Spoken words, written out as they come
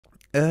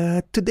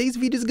Today's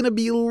video is gonna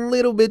be a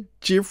little bit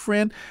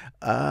different.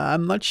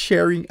 I'm not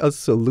sharing a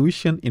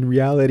solution. In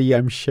reality,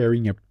 I'm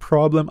sharing a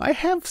problem. I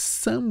have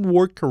some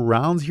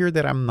workarounds here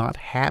that I'm not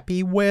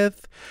happy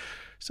with.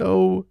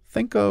 So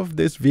think of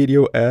this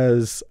video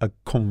as a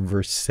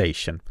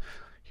conversation.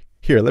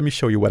 Here, let me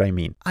show you what I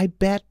mean. I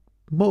bet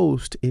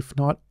most, if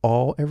not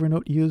all,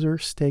 Evernote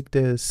users take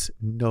this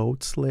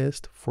notes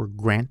list for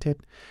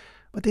granted,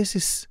 but this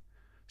is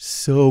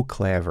so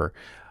clever.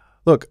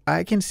 Look,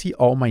 I can see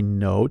all my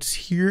notes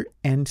here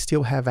and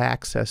still have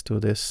access to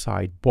this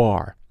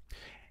sidebar.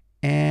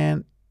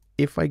 And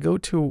if I go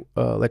to,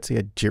 let's say,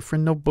 a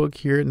different notebook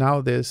here,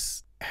 now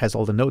this has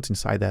all the notes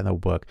inside that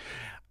notebook.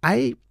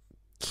 I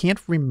can't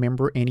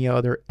remember any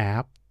other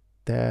app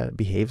that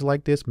behaves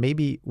like this.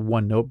 Maybe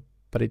OneNote,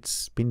 but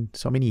it's been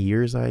so many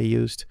years I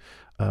used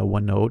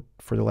OneNote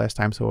for the last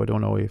time, so I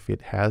don't know if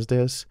it has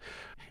this.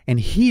 And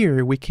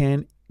here we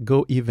can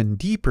go even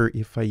deeper.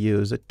 If I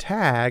use a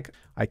tag,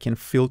 I can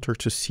filter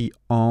to see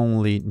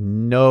only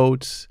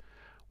notes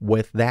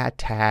with that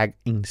tag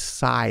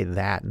inside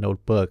that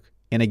notebook.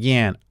 And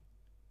again,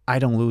 I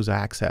don't lose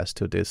access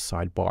to this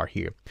sidebar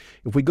here.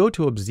 If we go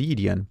to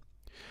Obsidian,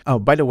 oh,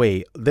 by the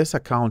way, these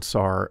accounts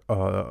are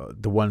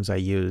the ones I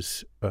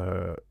use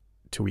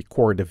to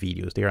record the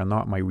videos. They are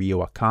not my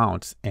real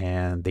accounts,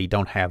 and they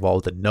don't have all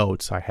the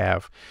notes I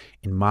have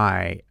in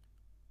my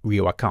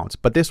real accounts.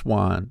 But this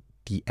one,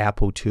 the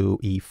Apple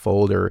IIe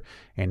folder,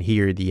 and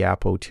here the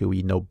Apple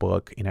IIe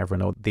notebook in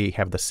Evernote, they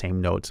have the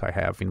same notes I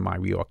have in my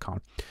real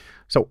account.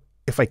 So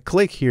if I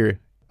click here,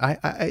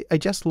 I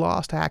just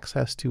lost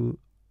access to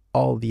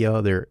all the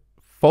other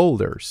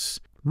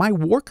folders. My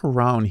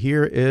workaround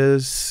here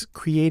is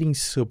creating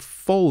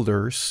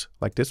subfolders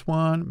like this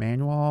one,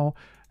 manual,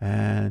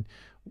 and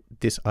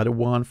this other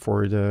one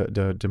for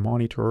the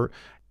monitor.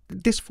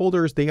 These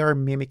folders, they are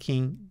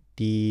mimicking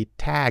the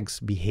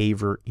tags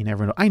behavior in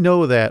Evernote. I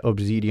know that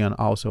Obsidian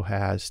also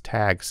has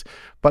tags,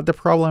 but the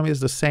problem is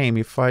the same.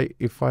 If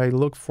I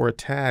look for a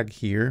tag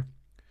here,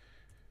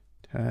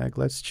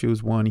 let's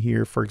choose one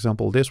here, for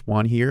example, this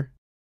one here.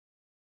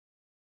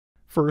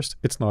 First,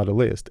 it's not a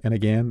list, and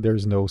again,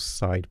 there's no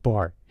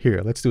sidebar.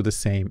 Here, let's do the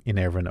same in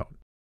Evernote.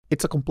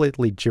 It's a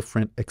completely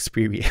different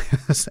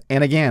experience.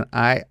 And again,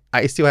 I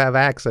still have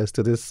access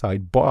to this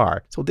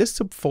sidebar. So these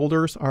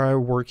subfolders are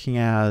working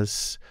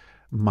as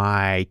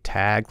my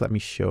tag. Let me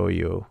show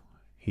you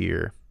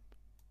here.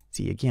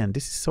 See, again,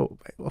 this is so,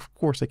 of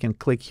course I can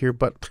click here,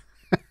 but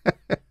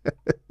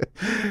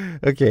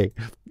okay.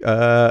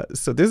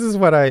 So this is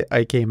what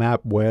I came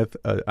up with.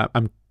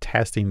 I'm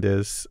testing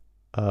this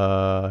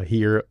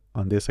here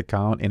on this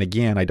account. And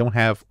again, I don't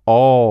have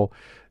all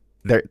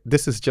there.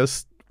 This is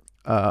just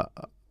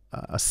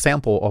a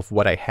sample of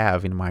what I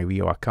have in my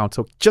real account.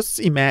 So just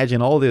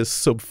imagine all these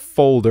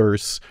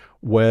subfolders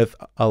with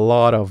a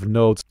lot of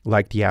notes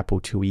like the Apple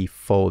IIe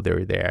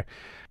folder there.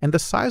 And the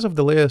size of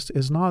the list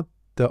is not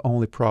the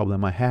only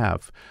problem I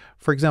have.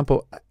 For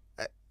example,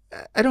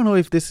 I don't know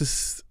if this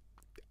is,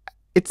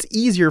 it's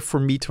easier for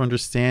me to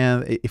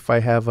understand if I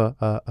have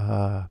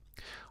a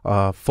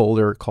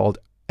folder called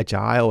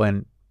Agile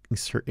and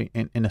insert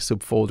in a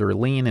subfolder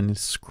Lean and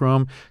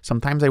Scrum.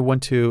 Sometimes I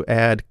want to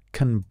add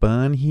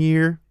Kanban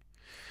here,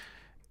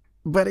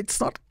 but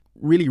it's not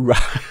really right.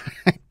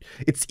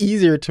 It's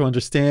easier to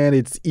understand,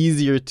 it's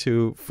easier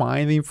to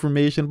find the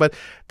information, but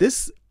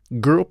this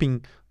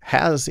grouping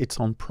has its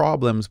own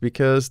problems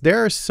because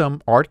there are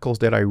some articles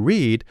that I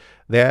read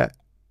that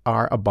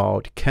are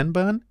about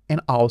Kanban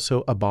and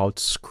also about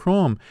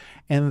Scrum,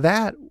 and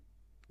that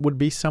would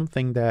be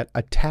something that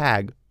a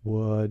tag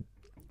would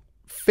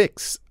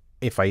fix.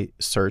 If I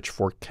search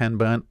for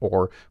Kanban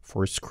or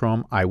for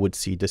Scrum, I would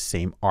see the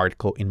same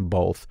article in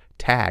both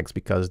tags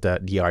because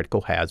the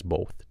article has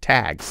both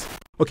tags.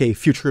 Okay,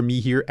 future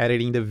me here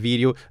editing the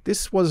video.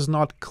 This was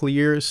not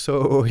clear,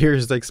 so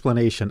here's the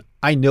explanation.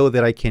 I know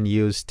that I can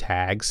use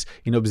tags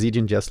in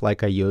Obsidian just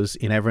like I use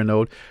in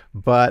Evernote,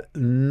 but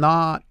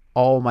not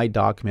all my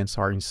documents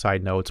are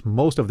inside notes.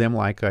 Most of them,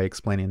 like I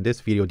explained in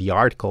this video, the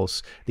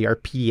articles, they are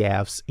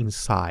PDFs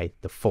inside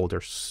the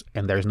folders,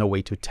 and there's no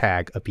way to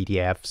tag a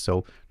PDF,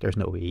 so there's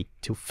no way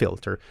to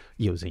filter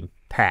using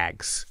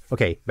tags.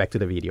 Okay, back to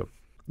the video.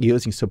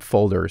 Using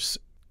subfolders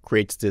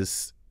creates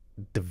this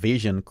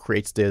division,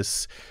 creates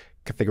this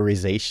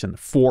categorization,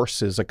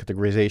 forces a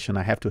categorization.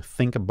 I have to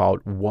think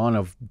about one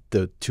of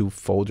the two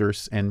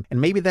folders, and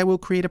maybe that will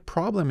create a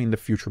problem in the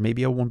future.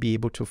 Maybe I won't be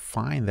able to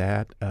find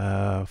that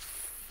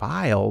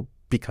file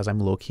because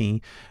I'm looking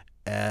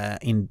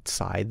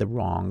inside the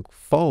wrong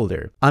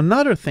folder.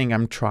 Another thing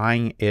I'm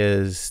trying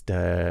is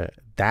the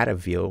data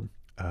view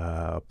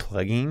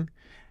plugin,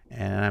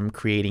 and I'm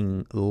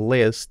creating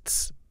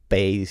lists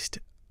based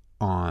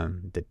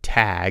on the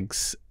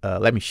tags.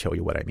 Let me show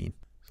you what I mean.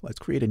 So let's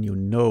create a new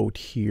node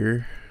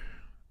here.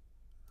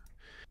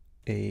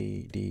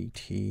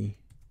 ADT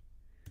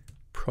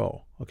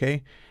Pro,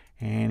 okay?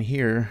 And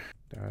here,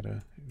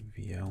 data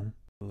VL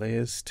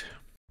list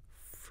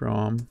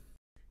from,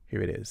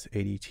 here it is,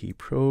 ADT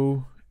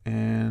Pro,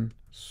 and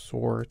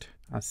sort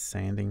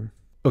ascending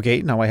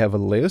Okay, now I have a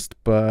list,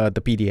 but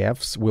the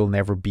PDFs will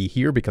never be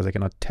here because I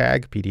cannot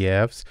tag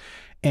PDFs.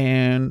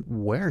 And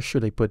where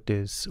should I put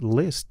this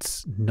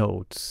lists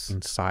notes?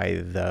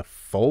 Inside the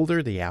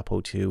folder, the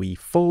Apple IIe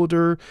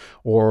folder,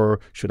 or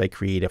should I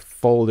create a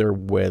folder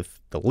with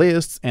the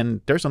lists?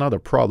 And there's another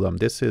problem.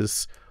 This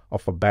is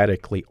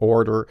alphabetically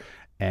order,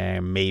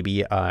 and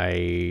maybe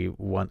I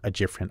want a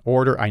different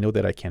order. I know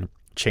that I can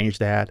change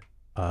that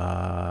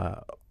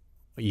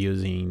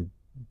using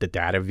the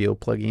data view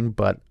plugin,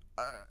 but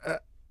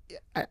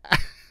I,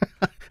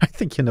 I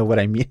think you know what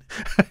I mean.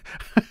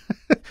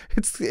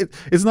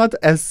 It's not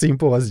as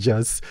simple as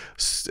just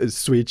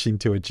switching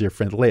to a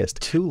different list.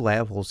 Two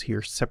levels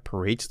here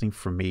separates the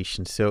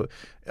information, so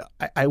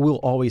I will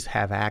always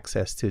have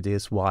access to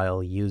this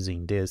while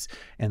using this,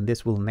 and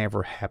this will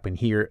never happen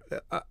here.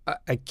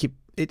 I keep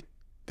it.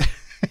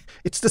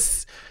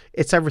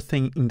 It's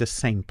everything in the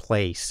same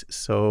place,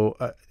 so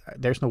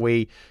there's no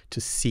way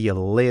to see a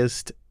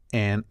list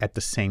and at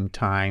the same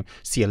time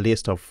see a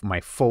list of my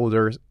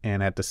folders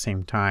and at the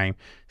same time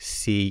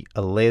see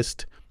a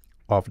list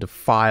of the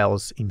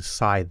files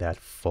inside that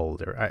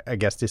folder. I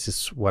guess this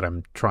is what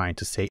I'm trying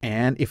to say.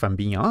 And if I'm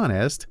being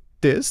honest,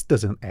 this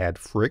doesn't add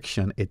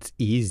friction. It's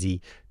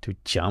easy to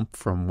jump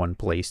from one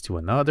place to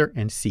another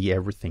and see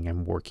everything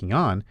I'm working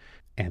on.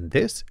 And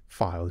this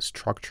file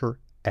structure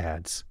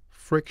adds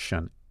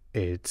friction.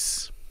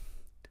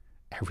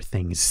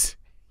 Everything's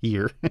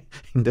here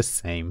in the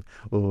same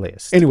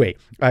list. Anyway,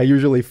 I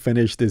usually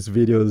finish these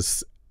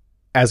videos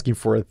asking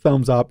for a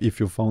thumbs up if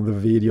you found the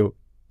video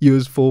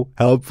useful,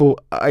 helpful.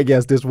 I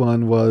guess this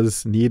one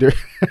was neither,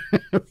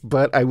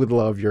 but I would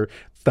love your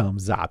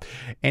thumbs up.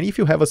 And if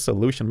you have a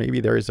solution, maybe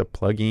there is a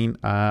plugin,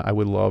 I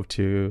would love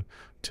to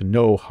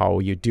know how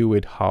you do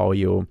it, how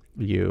you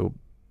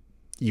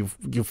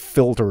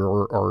filter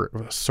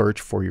or search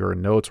for your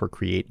notes or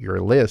create your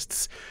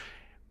lists.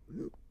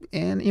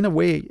 And in a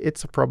way,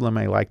 it's a problem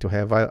I like to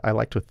have. I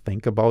like to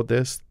think about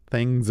these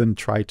things and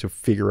try to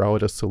figure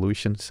out a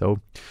solution. So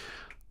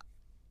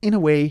in a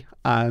way,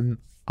 I'm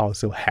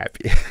also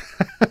happy.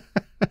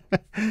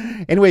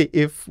 Anyway,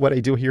 if what I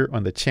do here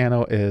on the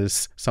channel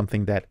is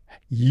something that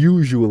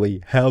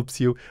usually helps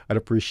you, I'd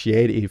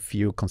appreciate if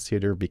you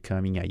consider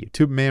becoming a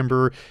YouTube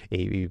member,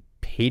 a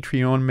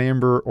Patreon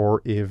member,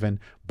 or even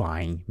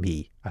buying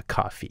me a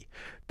coffee.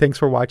 Thanks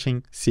for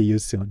watching. See you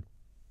soon.